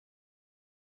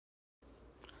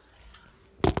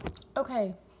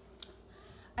Okay.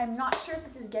 I'm not sure if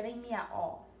this is getting me at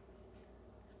all,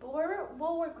 but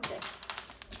we'll work with it.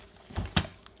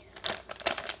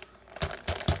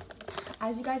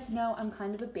 As you guys know, I'm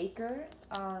kind of a baker.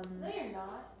 No, you're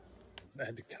not. I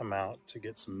had to come out to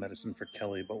get some medicine for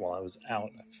Kelly, but while I was out,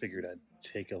 I figured I'd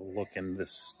take a look in this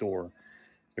store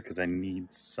because I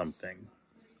need something.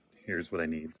 Here's what I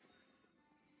need.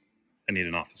 I need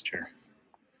an office chair.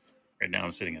 Right now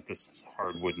I'm sitting at this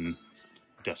hard wooden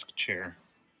desk chair.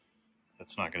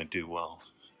 That's not going to do well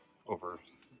over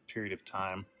a period of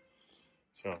time.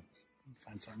 So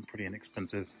find something pretty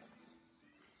inexpensive.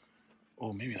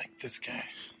 Oh, maybe like this guy.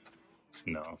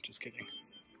 No, just kidding.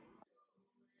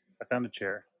 I found a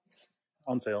chair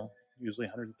on sale, usually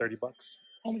 130 bucks,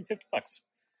 only 50 bucks.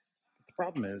 But the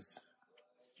problem is,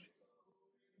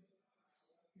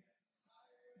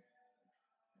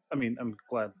 I mean, I'm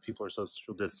glad people are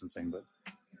social distancing, but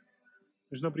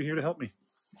there's nobody here to help me.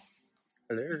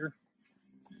 Hello?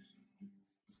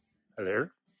 Hello?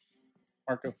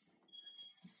 Marco?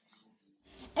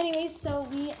 Anyways, so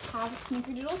we have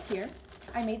snickerdoodles here.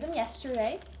 I made them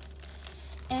yesterday.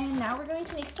 And now we're going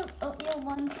to make some oatmeal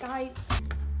ones, guys.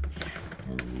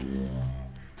 We're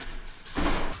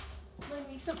going to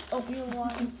make some oatmeal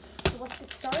ones. So let's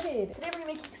get started. Today we're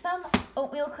making some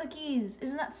oatmeal cookies.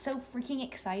 Isn't that so freaking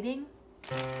exciting?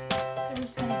 So we're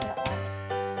just going to get on it.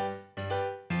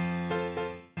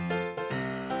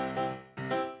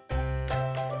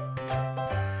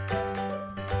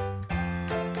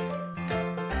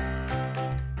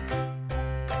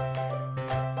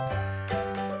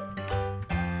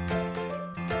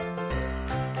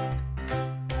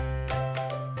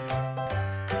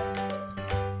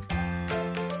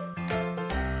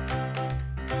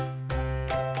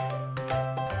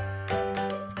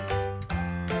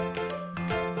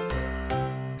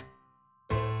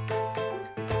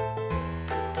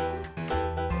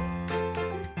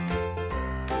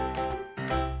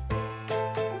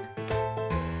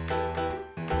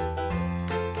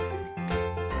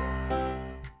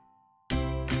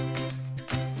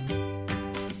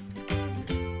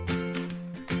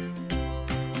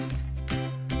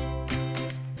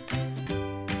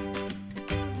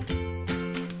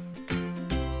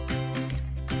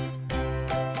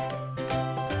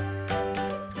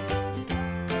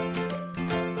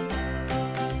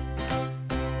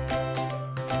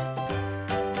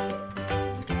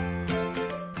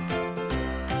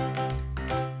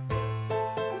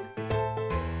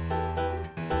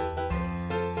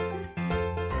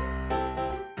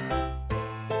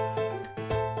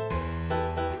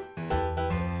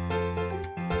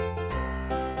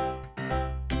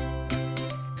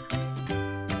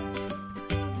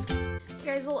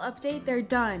 Guys, a little update, they're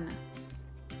done.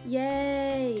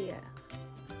 Yay.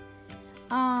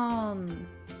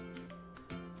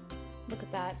 Look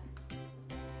at that.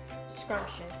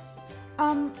 Scrumptious.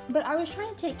 But I was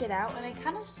trying to take it out and I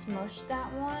kind of smushed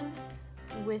that one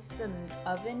with the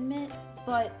oven mitt,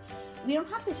 but we don't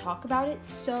have to talk about it,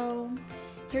 so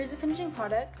here's the finishing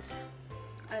product.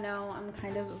 I know, I'm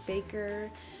kind of a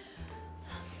baker.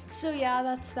 So yeah,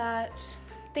 that's that.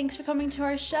 Thanks for coming to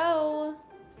our show.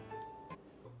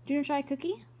 Do you want to try a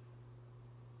cookie?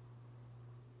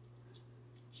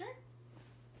 Sure.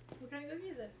 What kind of cookie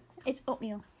is it? It's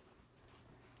oatmeal.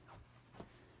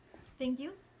 Thank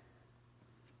you.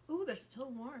 Ooh, there's still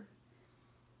more.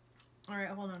 Alright,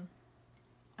 hold on.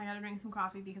 I gotta drink some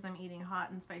coffee because I'm eating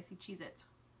hot and spicy Cheez-Its.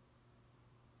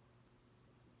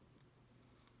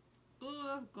 Ooh,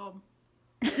 that's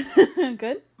good.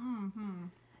 Good? Mm-hmm.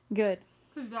 Good.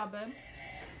 Good job, babe.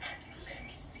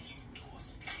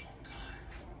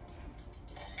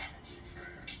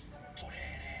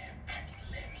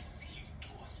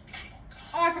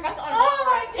 Oh, I forgot the other.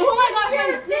 Oh my gosh, I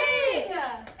did!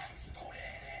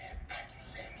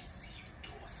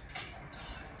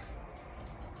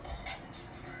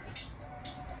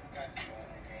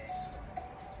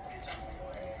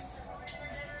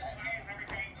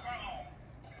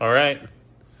 All right,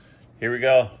 here we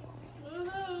go.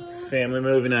 Woohoo. Family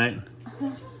movie night.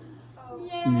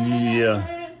 Yay.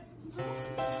 Yeah.